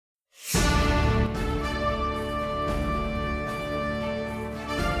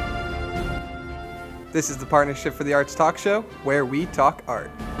This is the Partnership for the Arts talk show, where we talk art.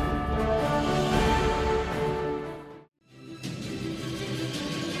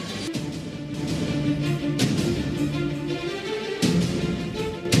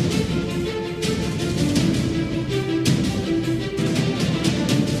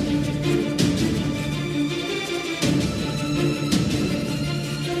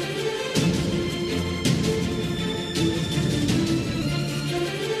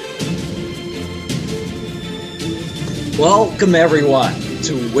 Welcome, everyone,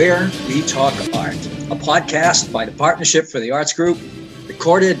 to Where We Talk Art, a podcast by the Partnership for the Arts Group,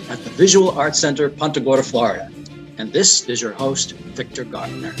 recorded at the Visual Arts Center, Punta Gorda, Florida. And this is your host, Victor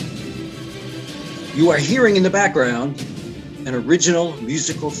Gardner. You are hearing in the background an original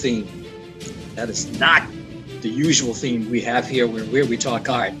musical theme. That is not the usual theme we have here where we talk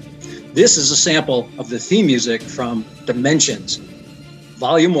art. This is a sample of the theme music from Dimensions,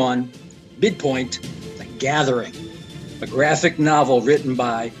 Volume 1, Midpoint, The Gathering, a graphic novel written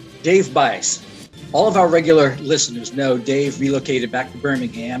by Dave Bice. All of our regular listeners know Dave relocated back to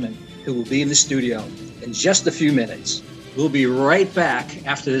Birmingham and who will be in the studio in just a few minutes. We'll be right back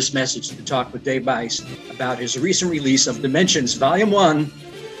after this message to talk with Dave Bice about his recent release of Dimensions Volume 1,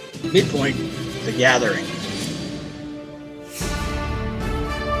 Midpoint, The Gathering.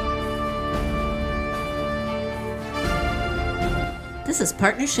 This is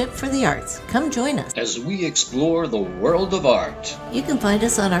Partnership for the Arts. Come join us as we explore the world of art. You can find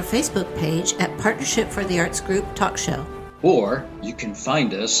us on our Facebook page at Partnership for the Arts Group Talk Show. Or you can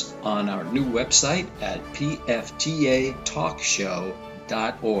find us on our new website at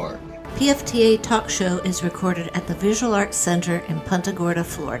pftatalkshow.org. PFTA Talk Show is recorded at the Visual Arts Center in Punta Gorda,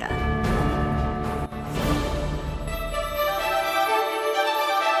 Florida.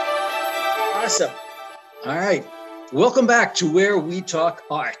 Awesome. All right. Welcome back to Where We Talk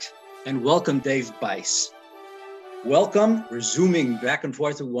Art, and welcome Dave Bice. Welcome. We're zooming back and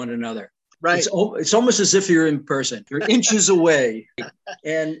forth with one another. Right. It's almost as if you're in person. You're inches away.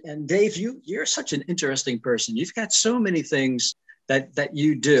 And Dave, you're such an interesting person. You've got so many things that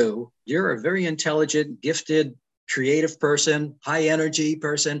you do. You're a very intelligent, gifted, creative person, high energy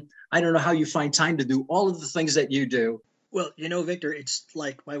person. I don't know how you find time to do all of the things that you do. Well, you know, Victor, it's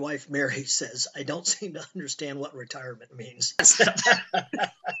like my wife Mary says, I don't seem to understand what retirement means.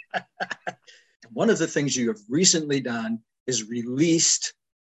 One of the things you have recently done is released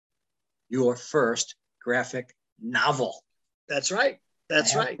your first graphic novel. That's right.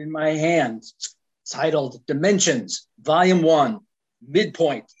 That's right. In my hand, it's titled Dimensions, Volume 1,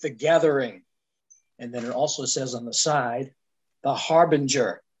 Midpoint, The Gathering. And then it also says on the side, The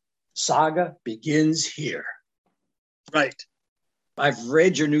Harbinger, Saga Begins Here. Right. I've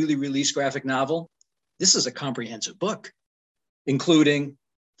read your newly released graphic novel. This is a comprehensive book, including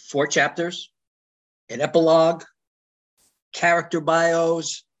 4 chapters, an epilogue, character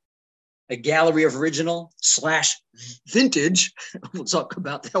bios, a gallery of original / vintage. We'll talk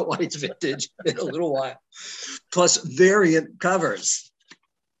about that, why it's vintage in a little while, plus variant covers.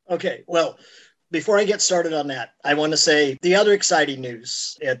 Okay, well, before I get started on that, I want to say the other exciting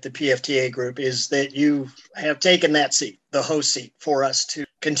news at the PFTA group is that you have taken that seat, the host seat, for us to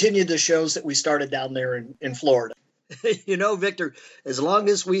continue the shows that we started down there in Florida. You know, Victor, as long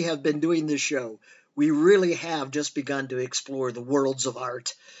as we have been doing this show, we really have just begun to explore the worlds of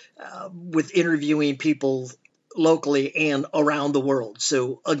art with interviewing people locally and around the world.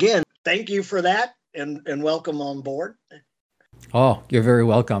 So again, thank you for that and welcome on board. Oh, you're very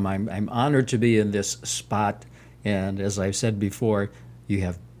welcome. I'm honored to be in this spot, and as I've said before, you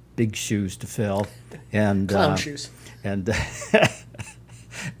have big shoes to fill, and clown shoes, and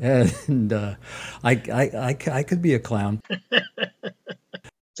I could be a clown.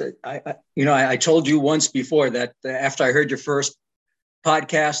 So I told you once before that after I heard your first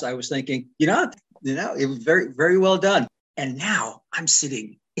podcast, I was thinking, it was very, very well done, and now I'm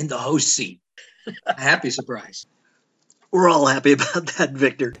sitting in the host seat. A happy surprise. We're all happy about that,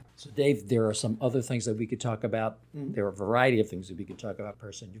 Victor. So, Dave, there are some other things that we could talk about. There are a variety of things that we could talk about,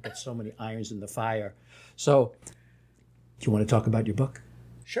 person. You've got so many irons in the fire. So, do you want to talk about your book?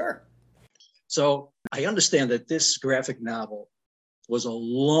 Sure. So, I understand that this graphic novel was a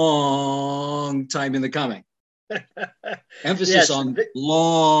long time in the coming. Emphasis Yes. on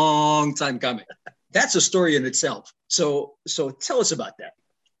long time coming. That's a story in itself. So tell us about that.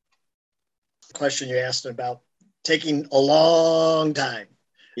 The question you asked about taking a long time.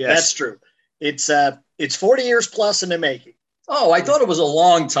 Yes. That's true. It's 40 years plus in the making. Oh, I thought it was a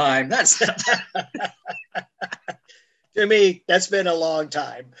long time. That's to me, that's been a long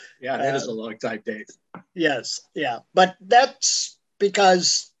time. Yeah, that is a long time, Dave. Yes, yeah. But that's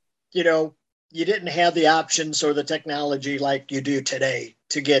because, you didn't have the options or the technology like you do today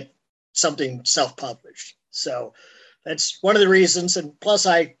to get something self-published. So that's one of the reasons. And plus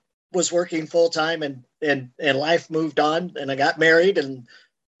I was working full-time and life moved on, and I got married and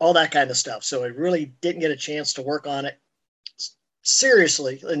all that kind of stuff. So I really didn't get a chance to work on it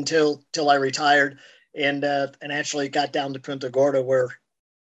seriously until I retired and actually got down to Punta Gorda, where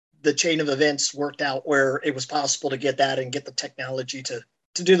the chain of events worked out where it was possible to get that and get the technology to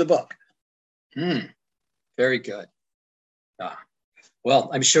do the book. Very good. Well,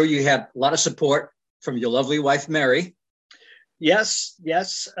 I'm sure you had a lot of support from your lovely wife, Mary. Yes.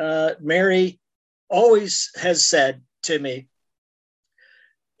 Mary always has said to me,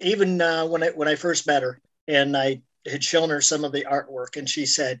 even when I first met her and I had shown her some of the artwork, and she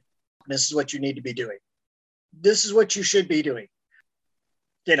said, "This is what you need to be doing. This is what you should be doing."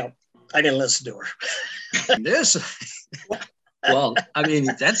 You know, I didn't listen to her. This, well, I mean,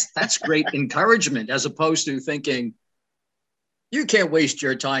 that's great encouragement, as opposed to thinking, you can't waste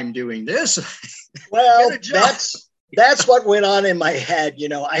your time doing this. Well, that's what went on in my head. You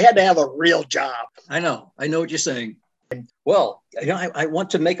know, I had to have a real job. I know what you're saying. Well, I want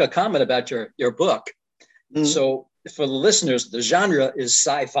to make a comment about your book. Mm-hmm. So for the listeners, the genre is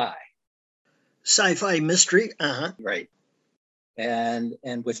sci-fi. Sci-fi mystery. Right. And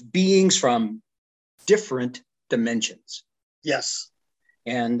with beings from different dimensions. Yes.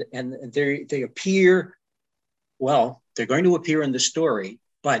 And they appear, well, they're going to appear in the story,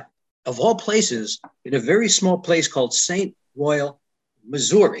 but of all places, in a very small place called St. Royal,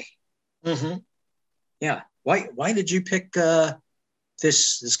 Missouri. Mm-hmm. Yeah. Why did you pick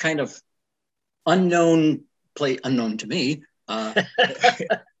this kind of unknown to me,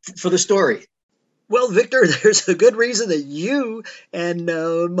 for the story? Well, Victor, there's a good reason that you and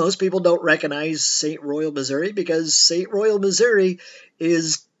most people don't recognize St. Royal, Missouri, because St. Royal, Missouri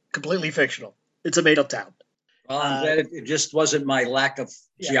is completely fictional. It's a made-up town. Well, I'm glad it just wasn't my lack of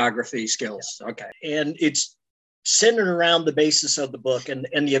geography skills. Yeah. Okay. And it's centered around the basis of the book and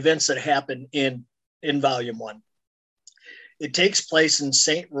the events that happen in Volume 1. It takes place in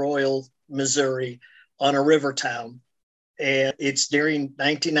St. Royal, Missouri, on a river town. And it's during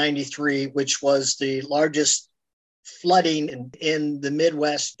 1993, which was the largest flooding in the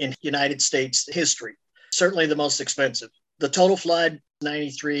Midwest in United States history. Certainly the most expensive. The total flood,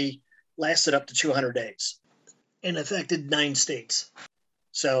 93, lasted up to 200 days and affected 9 states.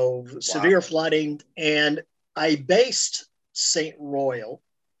 So severe flooding. And I based St. Royal,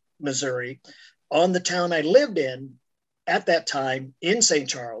 Missouri, on the town I lived in at that time in St.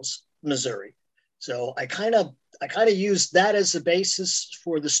 Charles, Missouri. So I kind of used that as the basis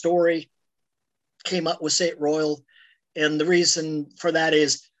for the story, came up with St. Royal. And the reason for that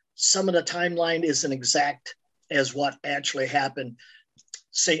is some of the timeline isn't exact as what actually happened.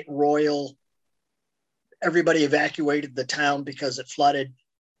 St. Royal, everybody evacuated the town because it flooded.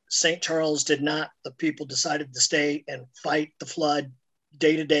 St. Charles did not. The people decided to stay and fight the flood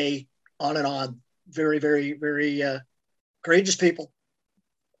day to day, on and on. Very, very, very courageous people.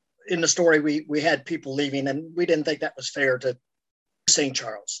 In the story, we had people leaving, and we didn't think that was fair to St.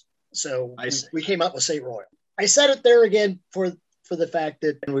 Charles. So we came up with St. Royal. I said it there again for the fact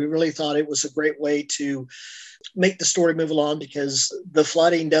that we really thought it was a great way to make the story move along, because the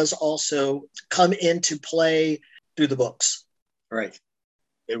flooding does also come into play through the books. Right.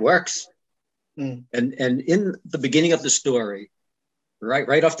 It works. And in the beginning of the story,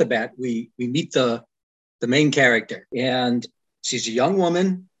 right off the bat, we meet the main character, and she's a young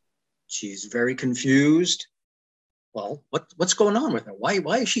woman. She's very confused. Well, what's going on with her?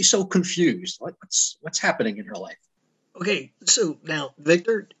 Why is she so confused? What's happening in her life? Okay, so now,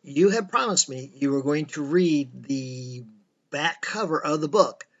 Victor, you have promised me you were going to read the back cover of the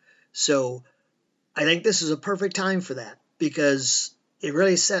book. So I think this is a perfect time for that, because it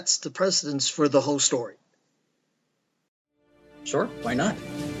really sets the precedence for the whole story. Sure, why not?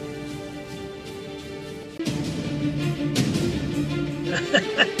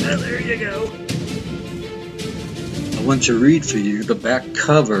 There you go. I want to read for you the back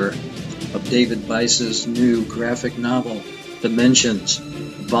cover of David Weiss's new graphic novel, Dimensions,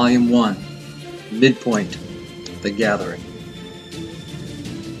 Volume 1, Midpoint, The Gathering.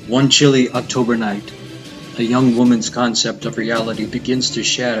 One chilly October night, a young woman's concept of reality begins to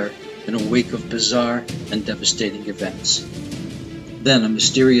shatter in a wake of bizarre and devastating events. Then a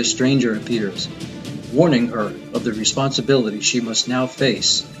mysterious stranger appears, warning her of the responsibility she must now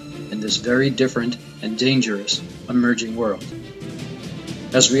face in this very different and dangerous emerging world.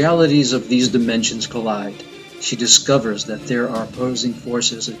 As realities of these dimensions collide, she discovers that there are opposing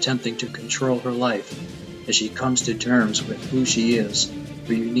forces attempting to control her life as she comes to terms with who she is,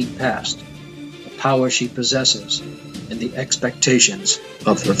 her unique past, power she possesses and the expectations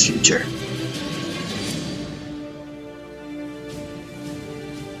of her future.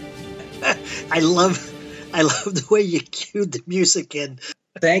 I love the way you cued the music in.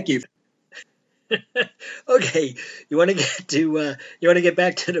 Thank you. Okay, you want to get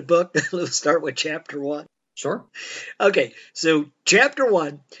back to the book? Let's start with chapter 1. Sure. Okay, so chapter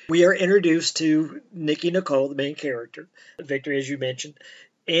 1, we are introduced to Nikki Nicole, the main character, Victor, as you mentioned,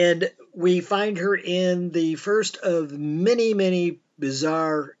 and we find her in the first of many, many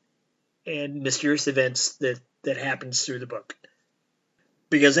bizarre and mysterious events that happens through the book.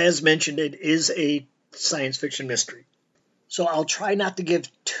 Because as mentioned, it is a science fiction mystery. So I'll try not to give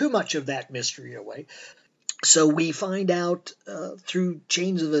too much of that mystery away. So we find out through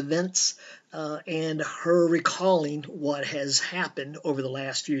chains of events and her recalling what has happened over the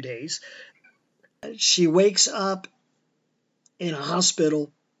last few days. She wakes up in a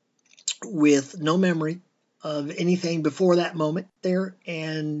hospital with no memory of anything before that moment there,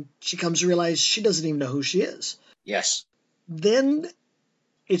 and she comes to realize she doesn't even know who she is. Yes. Then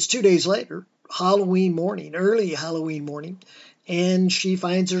it's 2 days later, Halloween morning, early Halloween morning, and she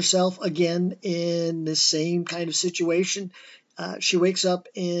finds herself again in the same kind of situation. She wakes up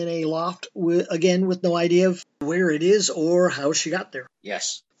in a loft again with no idea of where it is or how she got there.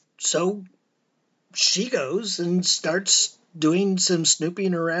 Yes. So she goes and starts doing some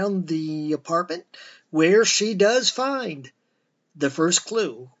snooping around the apartment, where she does find the first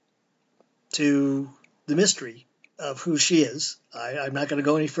clue to the mystery of who she is. I'm not going to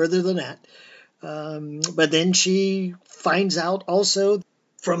go any further than that. But then she finds out also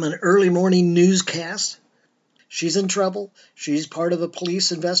from an early morning newscast she's in trouble. She's part of a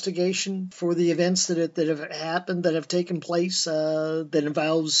police investigation for the events that have happened, that have taken place, that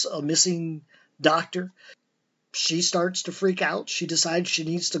involves a missing doctor. She starts to freak out. She decides she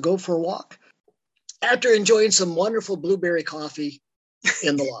needs to go for a walk after enjoying some wonderful blueberry coffee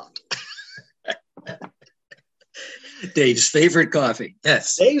in the loft. Dave's favorite coffee.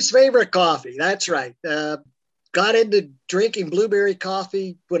 Yes. Dave's favorite coffee. That's right. Got into drinking blueberry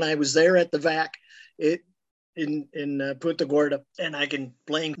coffee when I was there at the VAC in Punta Gorda, and I can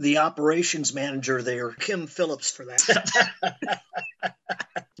blame the operations manager there, Kim Phillips, for that.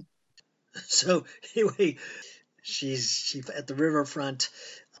 So anyway, she's at the riverfront.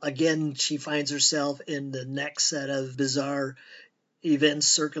 Again, she finds herself in the next set of bizarre events,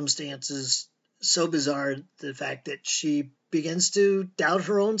 circumstances, so bizarre, the fact that she begins to doubt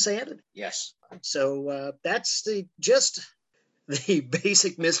her own sanity. Yes. So that's just the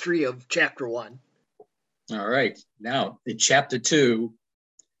basic mystery of chapter 1. All right. Now, in chapter 2,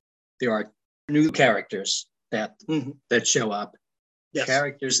 there are new characters that show up. Yes.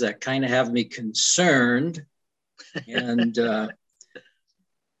 Characters that kind of have me concerned. And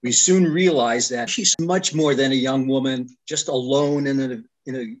we soon realize that she's much more than a young woman, just alone in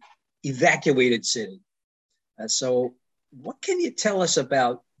an evacuated city. So what can you tell us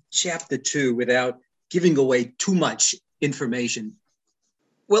about chapter 2 without giving away too much information?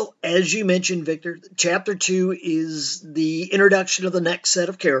 Well, as you mentioned, Victor, chapter 2 is the introduction of the next set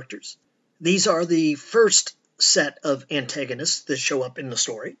of characters. These are the first set of antagonists that show up in the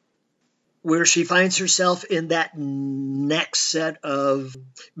story, where she finds herself in that next set of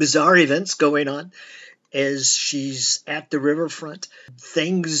bizarre events going on. As she's at the riverfront,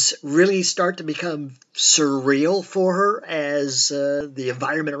 things really start to become surreal for her as the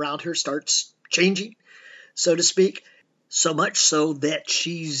environment around her starts changing, so to speak. So much so that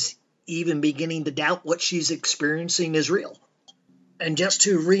she's even beginning to doubt what she's experiencing is real. And just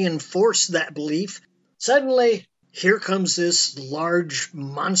to reinforce that belief, suddenly here comes this large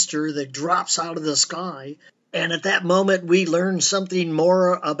monster that drops out of the sky. And at that moment, we learn something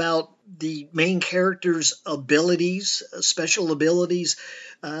more about the main character's abilities, special abilities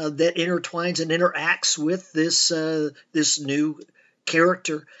that intertwines and interacts with this new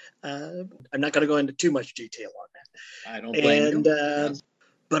character. I'm not going to go into too much detail on that. I don't blame you.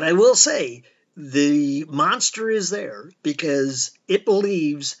 But I will say the monster is there because it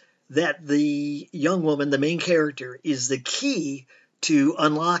believes that the young woman, the main character, is the key to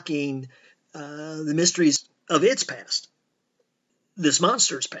unlocking the mysteries of its past, this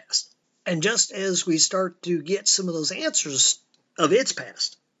monster's past. And just as we start to get some of those answers of its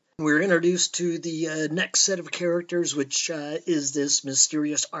past, we're introduced to the next set of characters, which is this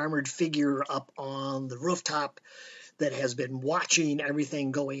mysterious armored figure up on the rooftop that has been watching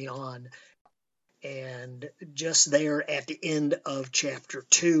everything going on. And just there at the end of chapter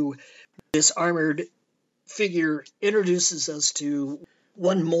 2, this armored figure introduces us to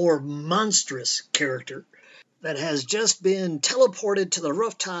one more monstrous character that has just been teleported to the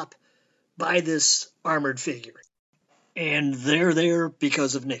rooftop by this armored figure. And they're there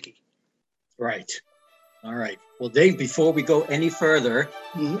because of Nikki. Right. All right. Well, Dave, before we go any further,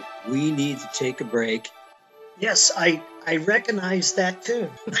 Mhm. we need to take a break. Yes, I recognize that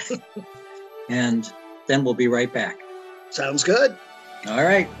tune. And then we'll be right back. Sounds good. All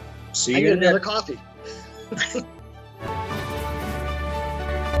right. See I you get in a another bit. coffee.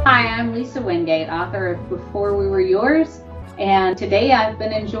 Hi, I'm Lisa Wingate, author of Before We Were Yours, and today I've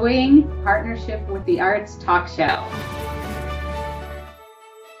been enjoying partnership with the Arts Talk Show.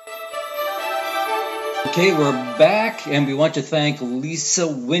 Okay, we're back, and we want to thank Lisa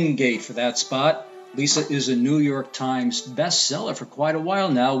Wingate for that spot. Lisa is a New York Times bestseller for quite a while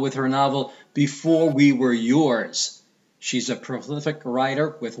now with her novel Before We Were Yours. She's a prolific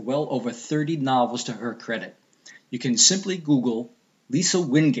writer with well over 30 novels to her credit. You can simply Google Lisa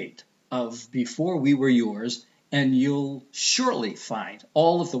Wingate of Before We Were Yours, and you'll surely find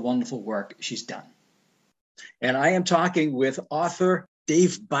all of the wonderful work she's done. And I am talking with author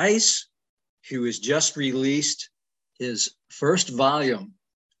Dave Bice, who has just released his first volume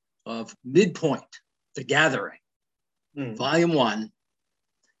of Midpoint, The Gathering, Volume 1.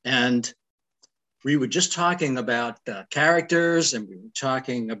 And we were just talking about characters, and we were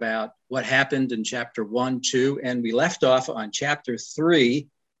talking about what happened in chapter 1, 2, and we left off on chapter 3.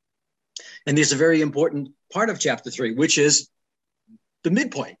 And there's a very important part of chapter 3, which is the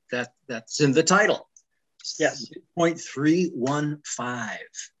midpoint that's in the title. Yes. Midpoint 315.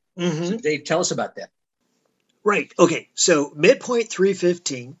 Mm-hmm. So Dave, tell us about that. Right. Okay. So midpoint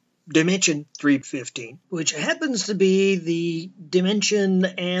 315, dimension 315, which happens to be the dimension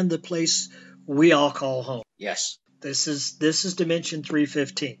and the place we all call home. Yes. This is dimension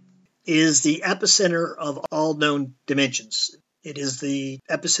 315. Is the epicenter of all known dimensions. It is the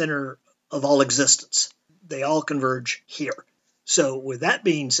epicenter of all existence. They all converge here. So with that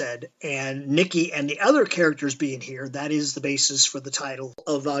being said, and Nikki and the other characters being here, that is the basis for the title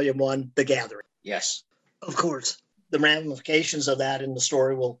of Volume 1, The Gathering. Yes. Of course, the ramifications of that in the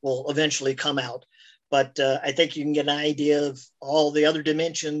story will eventually come out. But I think you can get an idea of all the other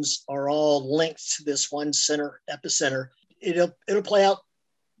dimensions are all linked to this one center, epicenter. It'll play out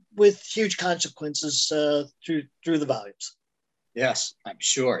with huge consequences through the volumes. Yes, I'm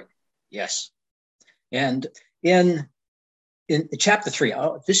sure. Yes. And in chapter 3,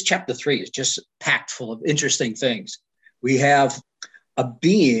 this chapter 3 is just packed full of interesting things. We have a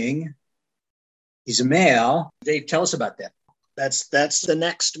being, he's a male. Dave, tell us about that. That's the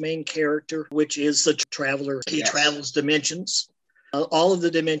next main character, which is the traveler. He travels dimensions, all of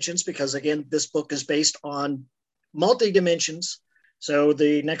the dimensions, because again, this book is based on multi-dimensions. So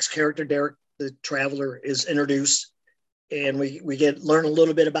the next character, Derek, the traveler, is introduced, and we learn a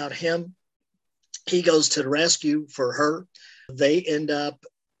little bit about him. He goes to the rescue for her. They end up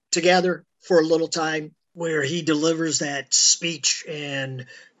together for a little time where he delivers that speech, and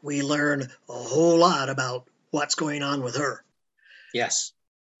we learn a whole lot about what's going on with her. Yes.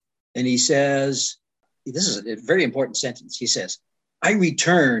 And he says, this is a very important sentence. He says, I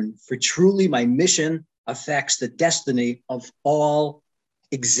return, for truly my mission affects the destiny of all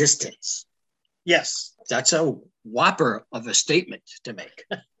existence. Yes. That's a whopper of a statement to make.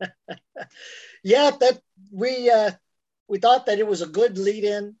 Yeah, that we thought that it was a good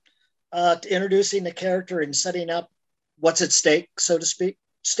lead-in to introducing the character and setting up what's at stake, so to speak.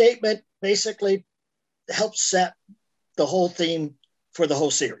 Statement basically helps set the whole theme for the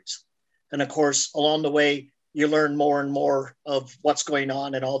whole series. And of course, along the way, you learn more and more of what's going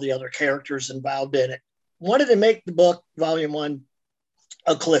on and all the other characters involved in it. Wanted to make the book, Volume 1,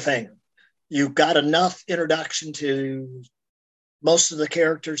 a cliffhanger. You got enough introduction to most of the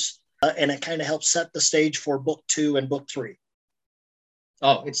characters, and it kind of helps set the stage for book 2 and book 3.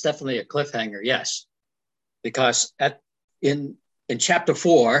 Oh, it's definitely a cliffhanger, yes. Because in chapter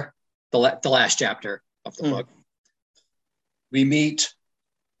 4, the last chapter of the book, we meet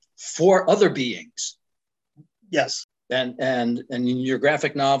 4 other beings. Yes. And in your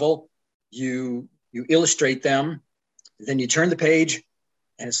graphic novel, you illustrate them, then you turn the page,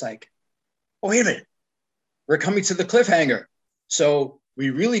 and it's like, oh, wait a minute, we're coming to the cliffhanger. So we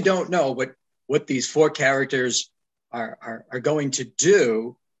really don't know what these 4 characters are going to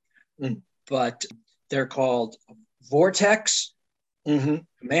do, but they're called Vortex,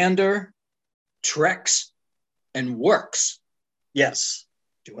 Commander, Trex, and Works. Yes.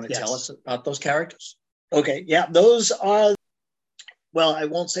 Do you want to tell us about those characters? Okay. Yeah, those are, well, I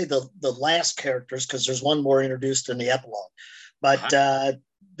won't say the last characters because there's one more introduced in the epilogue, but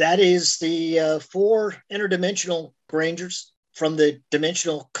that is the 4 interdimensional Rangers from the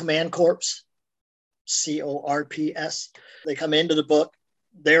Dimensional Command Corps, CORPS. They come into the book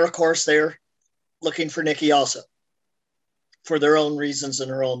they're, of course, they're looking for Nikki also for their own reasons and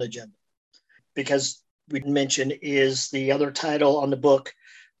their own agenda. Because we mentioned is the other title on the book,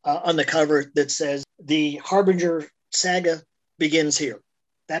 on the cover, that says the Harbinger saga begins here.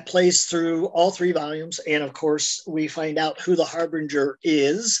 That plays through all 3 volumes. And of course, we find out who the Harbinger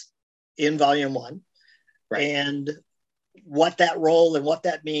is in volume 1. Right. And what that role and what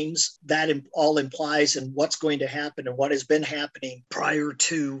that means, that all implies and what's going to happen and what has been happening prior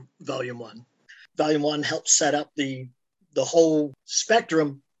to volume 1. Volume 1 helps set up the whole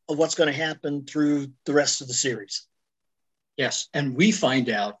spectrum of what's going to happen through the rest of the series. Yes. And we find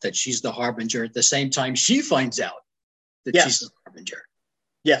out that she's the Harbinger at the same time she finds out that she's the Harbinger.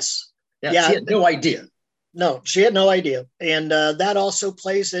 Yes. Yeah. She had no idea. No, she had no idea. And that also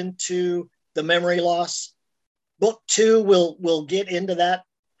plays into the memory loss. Book 2 will get into that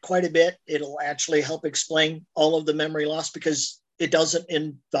quite a bit. It'll actually help explain all of the memory loss because it doesn't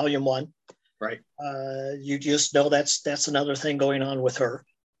in volume 1. Right. You just know that's another thing going on with her.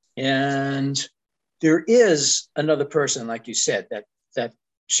 And there is another person, like you said, that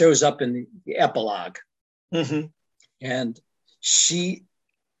shows up in the epilogue. Mm-hmm. And she's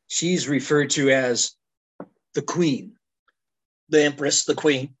referred to as the Queen. The Empress, the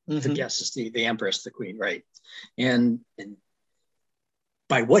Queen. Mm-hmm. Yes, it's the Empress, the Queen, right. And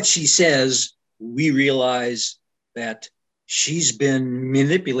by what she says, we realize that she's been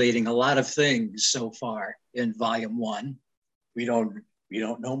manipulating a lot of things so far in volume 1. We don't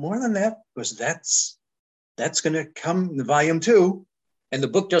know more than that because that's going to come in volume 2. And the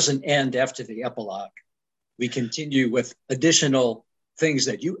book doesn't end after the epilogue. We continue with additional things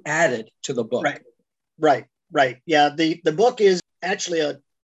that you added to the book. Right. Yeah, the book is actually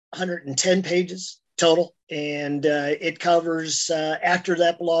 110 pages total. And it covers, after the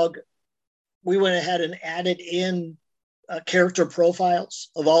epilogue, we went ahead and added in character profiles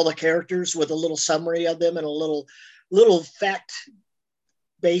of all the characters with a little summary of them and a little fact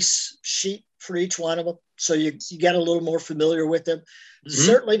base sheet for each one of them. So you get a little more familiar with them. Mm-hmm.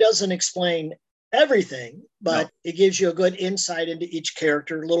 Certainly doesn't explain everything, but it gives you a good insight into each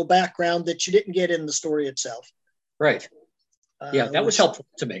character, a little background that you didn't get in the story itself. Right. Yeah, that was helpful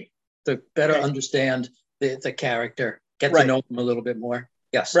to me to better understand the character, get to know them a little bit more.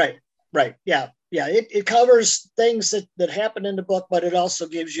 Yes. Right. Yeah. It covers things that happen in the book, but it also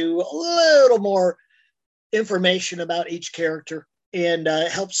gives you a little more information about each character and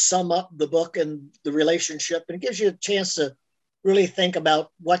helps sum up the book and the relationship. And it gives you a chance to really think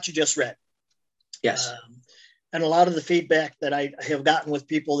about what you just read. Yes. And a lot of the feedback that I have gotten with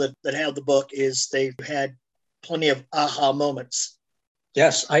people that have the book is they've had plenty of aha moments.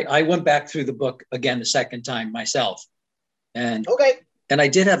 Yes. I went back through the book again the second time myself. And I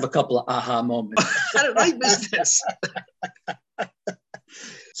did have a couple of aha moments. How did I miss this?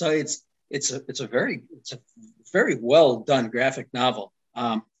 So it's a very well done graphic novel.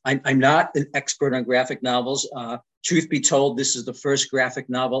 I'm not an expert on graphic novels. Truth be told, this is the first graphic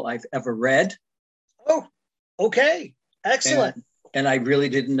novel I've ever read. Oh, okay, excellent. And I really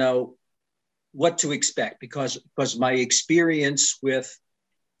didn't know what to expect because my experience with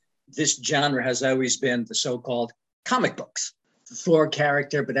this genre has always been the so-called comic books. The Thor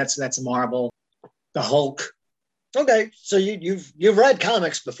character, but that's Marvel. The Hulk. Okay, so you've read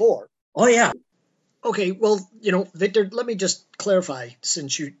comics before. Oh yeah. Okay, well, Victor, let me just clarify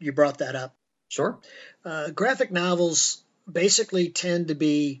since you brought that up. Sure. Graphic novels basically tend to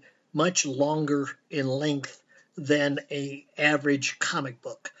be much longer in length than a average comic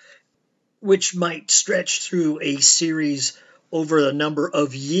book, which might stretch through a series over a number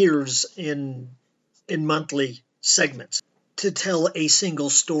of years in monthly segments to tell a single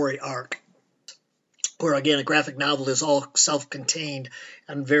story arc. Or again, a graphic novel is all self-contained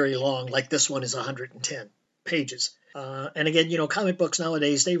and very long, like this one is 110 pages. And again, comic books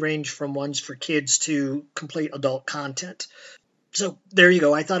nowadays, they range from ones for kids to complete adult content. So there you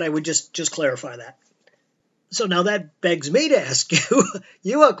go. I thought I would just clarify that. So now that begs me to ask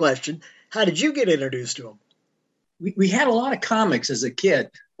you a question. How did you get introduced to them? We had a lot of comics as a kid.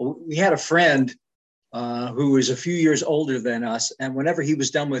 We had a friend who was a few years older than us. And whenever he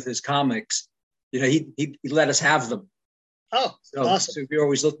was done with his comics, he let us have them. Oh, awesome. So we were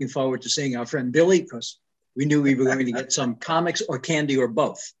always looking forward to seeing our friend Billy because we knew we were going to get some comics or candy or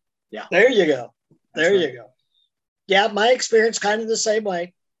both. Yeah. There you go. You go. Yeah, my experience kind of the same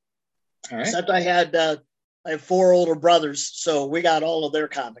way. All right. Except I have 4 older brothers, so we got all of their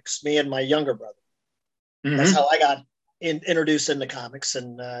comics, me and my younger brother. Mm-hmm. That's how I got introduced into comics.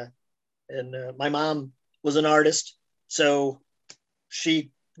 And my mom was an artist, so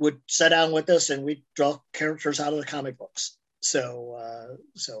she would sit down with us and we'd draw characters out of the comic books. So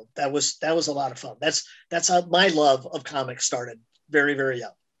that was a lot of fun. That's how my love of comics started, very, very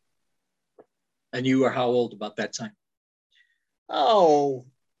young. And you were how old about that time? Oh,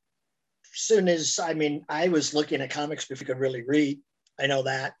 soon as, I was looking at comics before I could really read. I know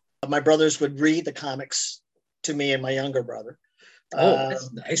that. My brothers would read the comics to me and my younger brother. Oh,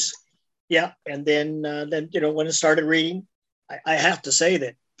 that's nice. Yeah, and then when I started reading, I have to say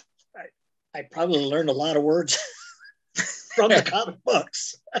that I probably learned a lot of words from the comic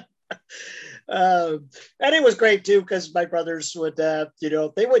books. And it was great too, because my brothers would,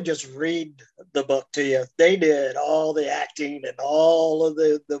 they would just read the book to you. They did all the acting and all of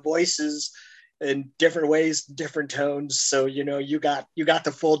the voices in different ways, different tones. So, you got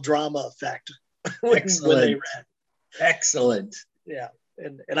the full drama effect when they read. Excellent. Yeah.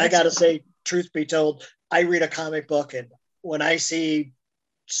 And I got to say, truth be told, I read a comic book, and when I see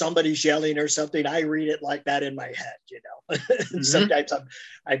somebody's yelling or something, I read it like that in my head, Mm-hmm. Sometimes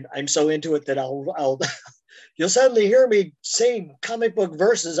I'm so into it that I'll you'll suddenly hear me saying comic book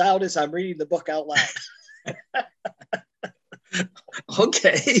verses out as I'm reading the book out loud.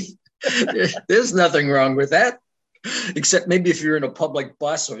 Okay. There's nothing wrong with that, except maybe if you're in a public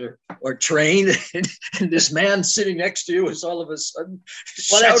bus or train and this man sitting next to you is all of a sudden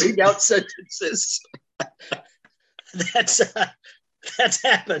shouting out sentences. That's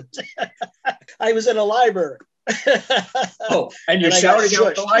happened. I was in a library. Oh, and you're shouting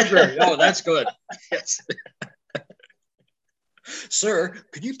out the library. Oh, that's good. Yes. Sir,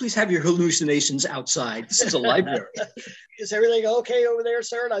 could you please have your hallucinations outside? This is a library. Is everything okay over there,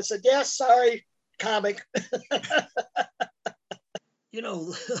 sir? And I said, yes, sorry, comic. I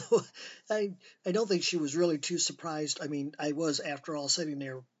don't think she was really too surprised. I was, after all, sitting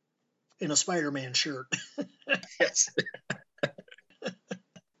there in a Spider-Man shirt. Yes. All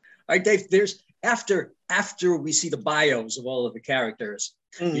right, Dave, there's after we see the bios of all of the characters,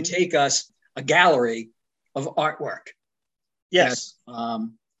 mm-hmm. You take us a gallery of artwork. Yes.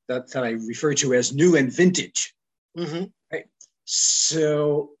 That I refer to as new and vintage. Mm-hmm. Right.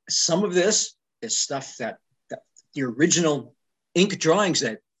 So some of this is stuff that the original ink drawings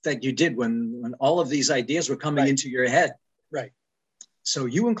that you did when all of these ideas were coming into your head. Right. So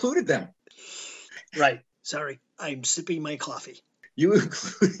you included them. Right. Sorry, I'm sipping my coffee. You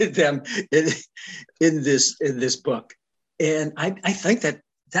included them in this book, and I think that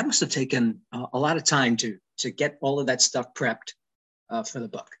must have taken a lot of time to get all of that stuff prepped for the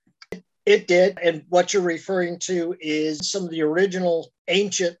book. It did, and what you're referring to is some of the original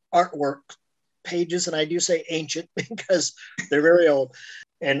ancient artwork pages, and I do say ancient because they're very old.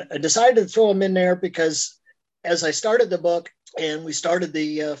 And I decided to throw them in there because as I started the book and we started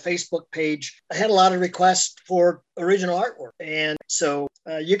the Facebook page, I had a lot of requests for original artwork. And so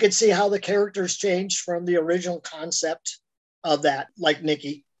you could see how the characters changed from the original concept of that, like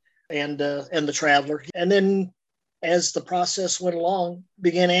Nikki and the Traveler. And then as the process went along,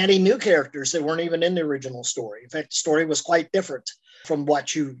 began adding new characters that weren't even in the original story. In fact, the story was quite different from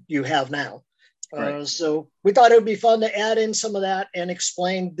what you have now. Right. So we thought it would be fun to add in some of that and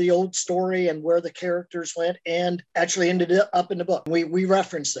explain the old story and where the characters went, and actually ended up in the book. We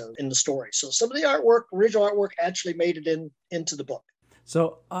referenced those in the story. So some of the original artwork actually made it into the book.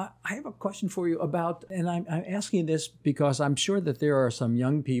 So I have a question for you about, and I'm asking this because I'm sure that there are some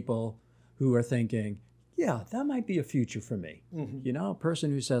young people who are thinking, yeah, that might be a future for me. Mm-hmm. A person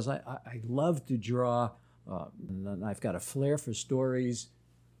who says, I love to draw, and I've got a flair for stories.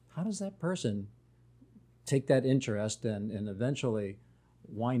 How does that person take that interest and eventually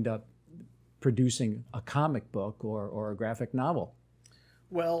wind up producing a comic book or a graphic novel?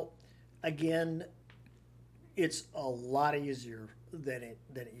 Well, again, it's a lot easier than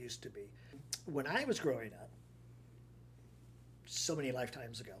it used to be. When I was growing up, so many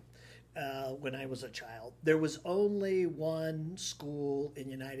lifetimes ago, when I was a child, there was only one school in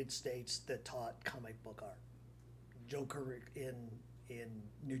the United States that taught comic book art, Joker in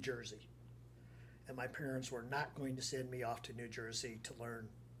New Jersey. And my parents were not going to send me off to New Jersey to learn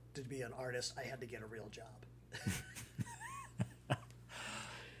to be an artist. I had to get a real job.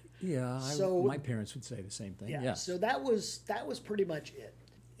 Yeah, my parents would say the same thing. Yeah. So that was pretty much it.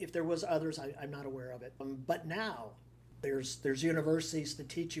 If there was others, I'm not aware of it. But now there's universities that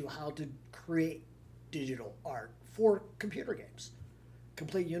teach you how to create digital art for computer games.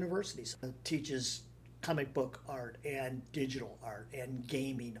 Complete Universities teaches comic book art and digital art and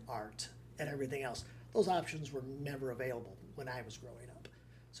gaming art and everything else. Those options were never available when I was growing up.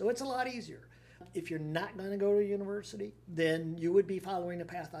 So it's a lot easier. If you're not going to go to university, then you would be following the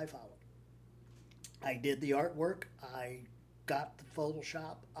path I followed. I did the artwork. I got the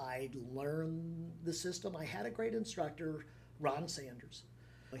Photoshop. I learned the system. I had a great instructor Ron Sanders.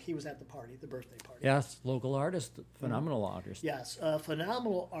 He was at the party, the birthday party. Yes, local artist, phenomenal artist. Yes, a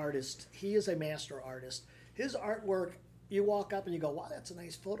phenomenal artist. He is a master artist. His artwork, you walk up and you go, wow, that's a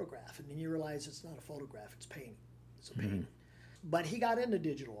nice photograph. And then you realize it's not a photograph, it's painting. It's a painting. But he got into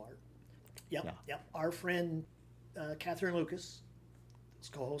digital art. Yep. Our friend Catherine Lucas is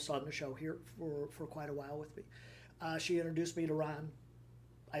co-host on the show here for quite a while with me. She introduced me to Ron.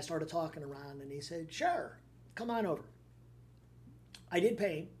 I started talking to Ron, and he said, sure, come on over. I did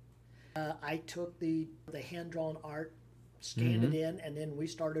paint. I took the hand-drawn art, scanned it in, and then we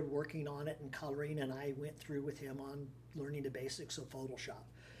started working on it and coloring, and I went through with him on learning the basics of Photoshop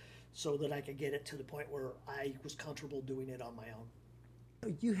so that I could get it to the point where I was comfortable doing it on my own.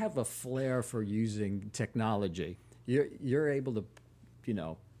 You have a flair for using technology. You're able to,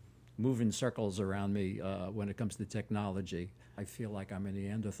 move in circles around me when it comes to technology. I feel like I'm a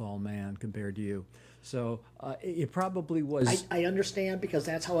Neanderthal man compared to you. So it probably was... I understand, because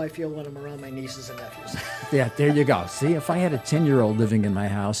that's how I feel when I'm around my nieces and nephews. Yeah, there you go. See, if I had a 10-year-old living in my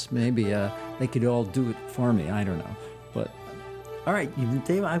house, maybe they could all do it for me. I don't know. But all right,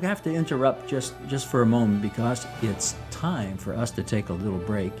 Dave, I have to interrupt just for a moment because it's time for us to take a little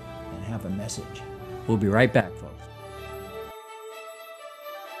break and have a message. We'll be right back, folks.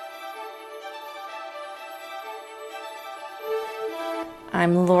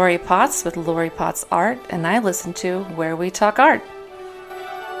 I'm Lori Potts with Lori Potts Art, and I listen to Where We Talk Art.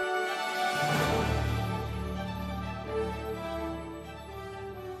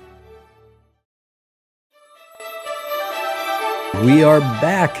 we are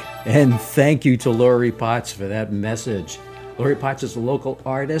back, and thank you to Lori Potts for that message. Lori Potts is a local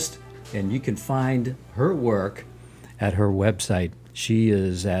artist, and you can find her work at her website. She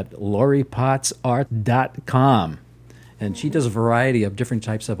is at loripottsart.com. And she does a variety of different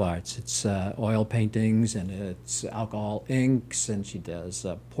types of arts. It's oil paintings, and it's alcohol inks, and she does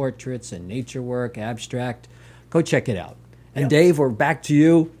portraits and nature work, abstract. Go check it out. And Dave, we're back to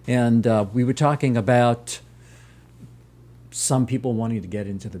you. And we were talking about some people wanting to get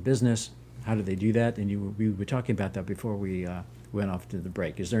into the business. How do they do that? And we were talking about that before we went off to the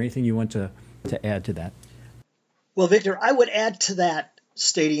break. Is there anything you want to add to that? Well, Victor, I would add to that,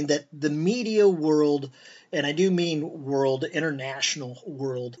 stating that the media world, and I do mean world, international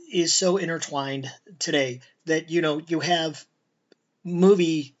world, is so intertwined today that, you have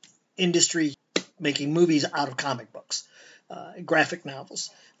movie industry making movies out of comic books, graphic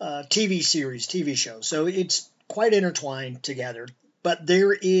novels, TV series, TV shows. So it's quite intertwined together. But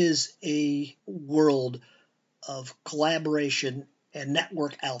there is a world of collaboration and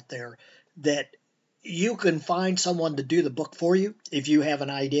network out there that you can find someone to do the book for you if you have an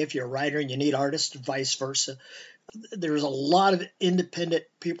idea, if you're a writer and you need artists, vice versa. There's a lot of independent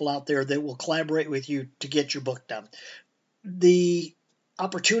people out there that will collaborate with you to get your book done. The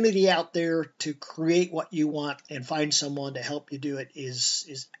opportunity out there to create what you want and find someone to help you do it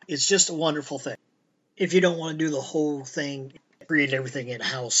is just a wonderful thing. If you don't want to do the whole thing, create everything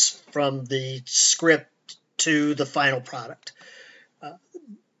in-house from the script to the final product.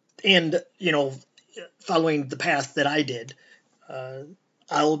 Following the path that I did,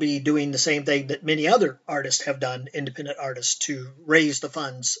 I will be doing the same thing that many other artists have done, independent artists, to raise the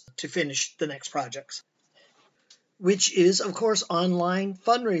funds to finish the next projects, which is, of course, online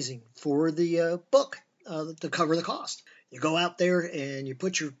fundraising for the book to cover the cost. You go out there and you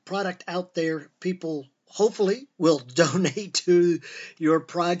put your product out there. People hopefully will donate to your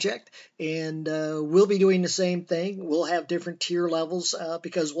project, and we'll be doing the same thing. We'll have different tier levels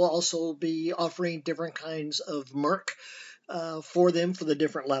because we'll also be offering different kinds of merch for them for the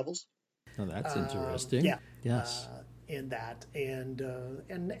different levels. Oh, that's interesting. Yeah. Yes. In that, and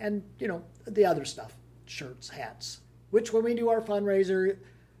the other stuff, shirts, hats, which when we do our fundraiser,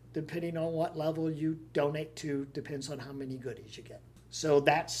 depending on what level you donate to, depends on how many goodies you get. So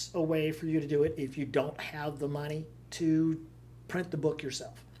that's a way for you to do it if you don't have the money to print the book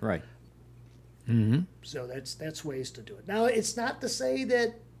yourself. Right. Mm-hmm. So that's ways to do it. Now, it's not to say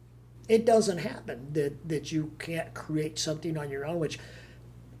that it doesn't happen, that you can't create something on your own, which,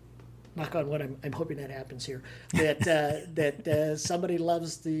 knock on wood, I'm hoping that happens here, that somebody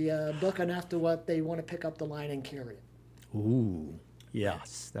loves the book enough to what they want to pick up the line and carry it. Ooh,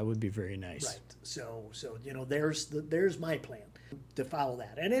 yes, that would be very nice. Right. So there's my plan to follow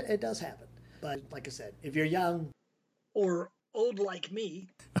that, and it does happen. But like I said, if you're young or old like me,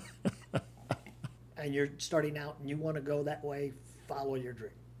 and you're starting out and you want to go that way, follow your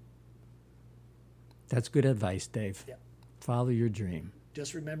dream. That's good advice, Dave. Yeah. Follow your dream.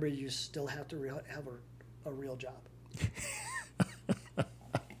 Just remember, you still have to have a real job.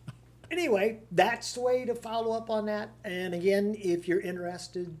 Anyway, that's the way to follow up on that. And again, if you're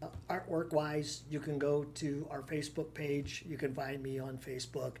interested artwork wise, you can go to our Facebook page. You can find me on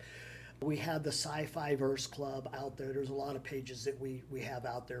Facebook. We have the Sci-Fi Verse Club out there. There's a lot of pages that we have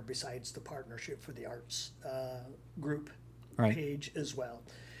out there besides the Partnership for the Arts group page as well.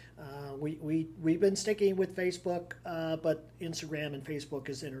 We've been sticking with Facebook, but Instagram and Facebook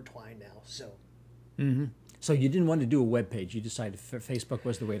is intertwined now. So. Mm-hmm. So you didn't want to do a web page. You decided Facebook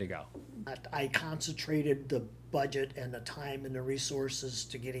was the way to go. I concentrated the budget and the time and the resources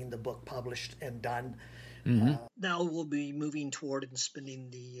to getting the book published and done. Mm-hmm. Now we'll be moving toward and spending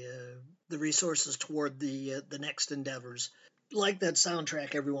the resources toward the next endeavors, like that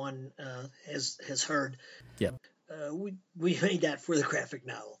soundtrack everyone has heard. Yep. We made that for the graphic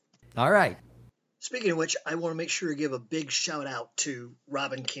novel. All right. Speaking of which, I want to make sure to give a big shout out to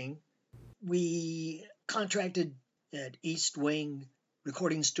Robin King. We contracted at East Wing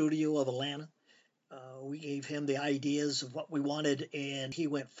Recording Studio of Atlanta. We gave him the ideas of what we wanted, and he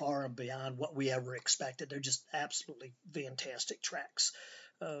went far and beyond what we ever expected. They're just absolutely fantastic tracks.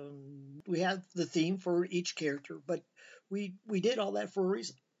 We have the theme for each character, but we did all that for a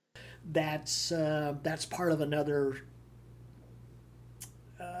reason. That's part of another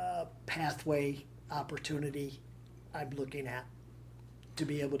pathway opportunity I'm looking at to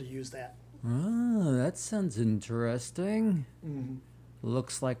be able to use that. Oh, that sounds interesting. Mm-hmm.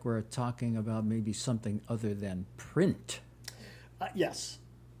 Looks like we're talking about maybe something other than print. Yes.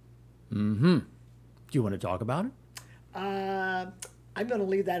 Mm-hmm. Do you want to talk about it? I'm going to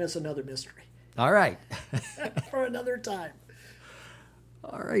leave that as another mystery. All right. For another time.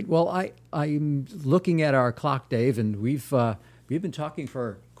 All right. Well, I'm looking at our clock, Dave, and we've been talking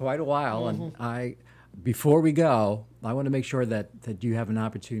for quite a while, Mm-hmm. and before we go, I want to make sure that you have an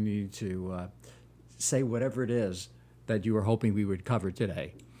opportunity to say whatever it is that you were hoping we would cover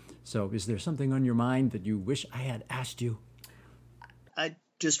today. So is there something on your mind that you wish I had asked you? I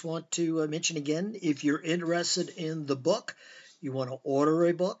just want to mention again, if you're interested in the book, you want to order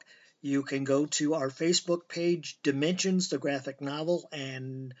a book, you can go to our Facebook page, Dimensions, the graphic novel,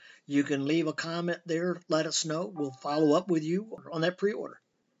 and you can leave a comment there. Let us know. We'll follow up with you on that pre-order.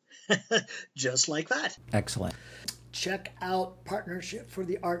 Just like that. Excellent. Check out Partnership for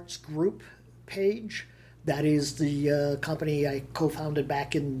the Arts group page. That is the company I co-founded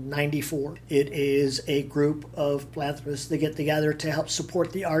back in '94. It is a group of philanthropists that get together to help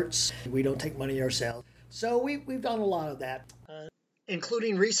support the arts. We don't take money ourselves. So we've done a lot of that.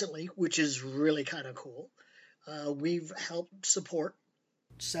 Including recently, which is really kind of cool. We've helped support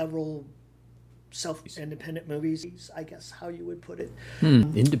several self-independent movies, I guess how you would put it.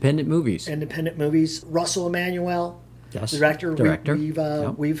 Independent movies. Independent movies. Russell Emanuel, yes, director.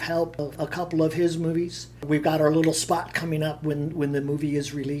 Yep. We've helped a couple of his movies. We've got our little spot coming up when the movie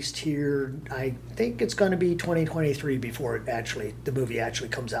is released here. I think it's going to be 2023 before the movie actually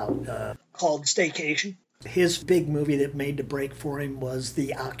comes out. Called Staycation. His big movie that made the break for him was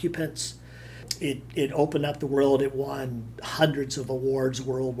The Occupants. It opened up the world. It won hundreds of awards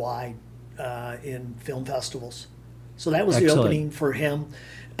worldwide in film festivals. So that was Excellent. The opening for him.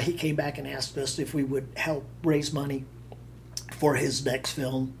 He came back and asked us if we would help raise money for his next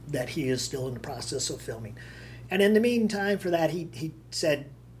film that he is still in the process of filming. And in the meantime, for that, he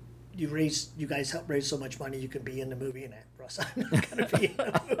said, you guys help raise so much money, you can be in the movie. And Russ, I'm not going to be in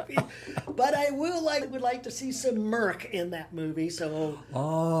the movie, but I would like to see some Merc in that movie. So,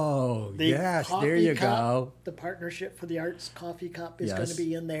 yes, there you go. The Partnership for the Arts Coffee Cup is Yes. going to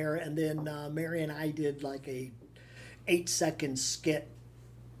be in there, and then Mary and I did like a 8-second skit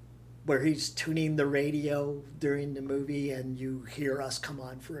where he's tuning the radio during the movie, and you hear us come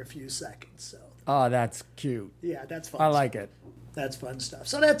on for a few seconds. So, Oh, that's cute. yeah, that's fun. I like it. That's fun stuff.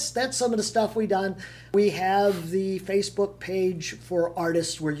 So that's some of the stuff we done. We have the Facebook page for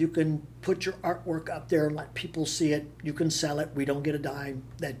artists where you can put your artwork up there and let people see it. You can sell it. We don't get a dime.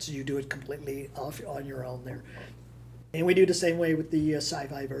 You do it completely on your own there. And we do the same way with the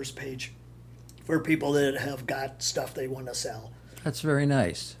Sci-Fi Verse page for people that have got stuff they want to sell. That's very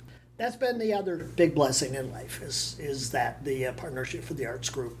nice. That's been the other big blessing in life is that the Partnership for the Arts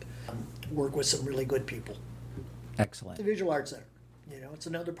group work with some really good people. Excellent. The Visual Arts Center, it's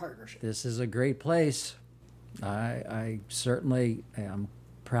another partnership. This is a great place. I certainly am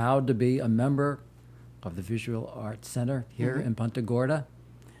proud to be a member of the Visual Arts Center here in Punta Gorda,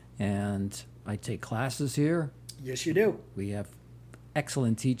 and I take classes here. Yes, you do. We have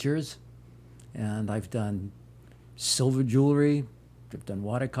excellent teachers, and I've done silver jewelry. I've done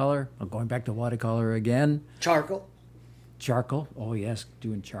watercolor. I'm going back to watercolor again. Charcoal. Oh yes,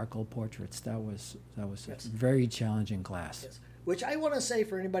 doing charcoal portraits. That was a very challenging class. Yes. which I want to say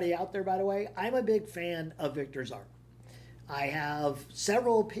for anybody out there, by the way, I'm a big fan of Victor's art. I have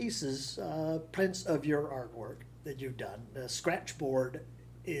several pieces, prints of your artwork that you've done. The scratch board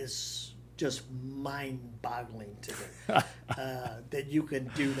is just mind-boggling to me that you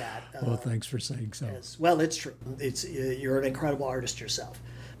can do that. Well, thanks for saying so. Well, it's true. You're an incredible artist yourself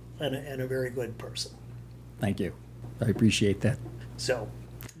and a very good person. Thank you. I appreciate that. So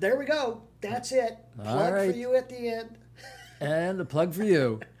there we go. That's it. All Plug right. for you at the end. And the plug for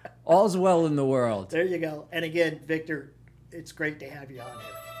you. All's well in the world. There you go. And again, Victor, it's great to have you on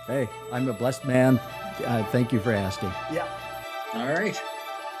here. Hey, I'm a blessed man. Thank you for asking. Yeah. All right.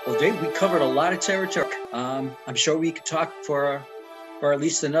 Well, Dave, we covered a lot of territory. I'm sure we could talk for at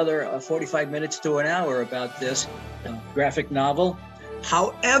least another 45 minutes to an hour about this graphic novel.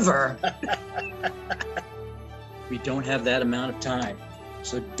 However, we don't have that amount of time.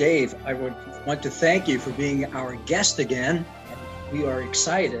 So, Dave, I would want to thank you for being our guest again. We are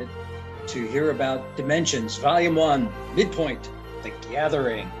excited to hear about Dimensions, Volume 1, Midpoint, The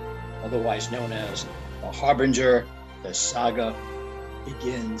Gathering, otherwise known as The Harbinger. The saga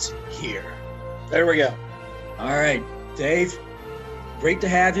begins here. There we go. All right, Dave, great to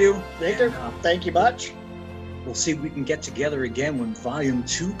have you. Victor, thank you much. We'll see if we can get together again when Volume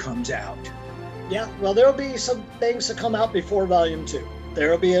 2 comes out. Yeah, well, there'll be some things to come out before Volume 2.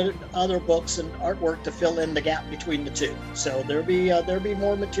 There'll be other books and artwork to fill in the gap between the two. So there'll be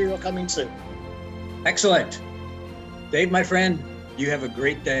more material coming soon. Excellent. Dave, my friend, you have a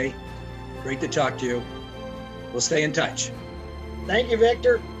great day. Great to talk to you. We'll stay in touch. Thank you,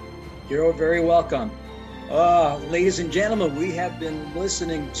 Victor. You're very welcome. Ladies and gentlemen, we have been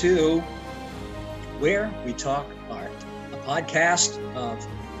listening to Where We Talk Art, a podcast of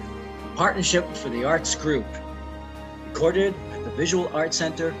Partnership for the Arts Group, recorded at the Visual Arts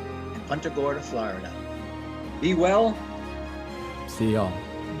Center in Punta Gorda, Florida. Be well. See y'all.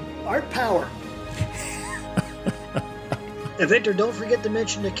 Art power. And Victor, don't forget to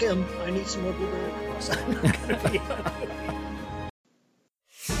mention to Kim, I need some more blueberry apples. I'm not gonna be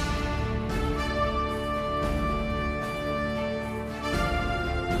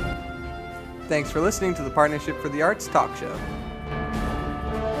Thanks for listening to the Partnership for the Arts Talk Show.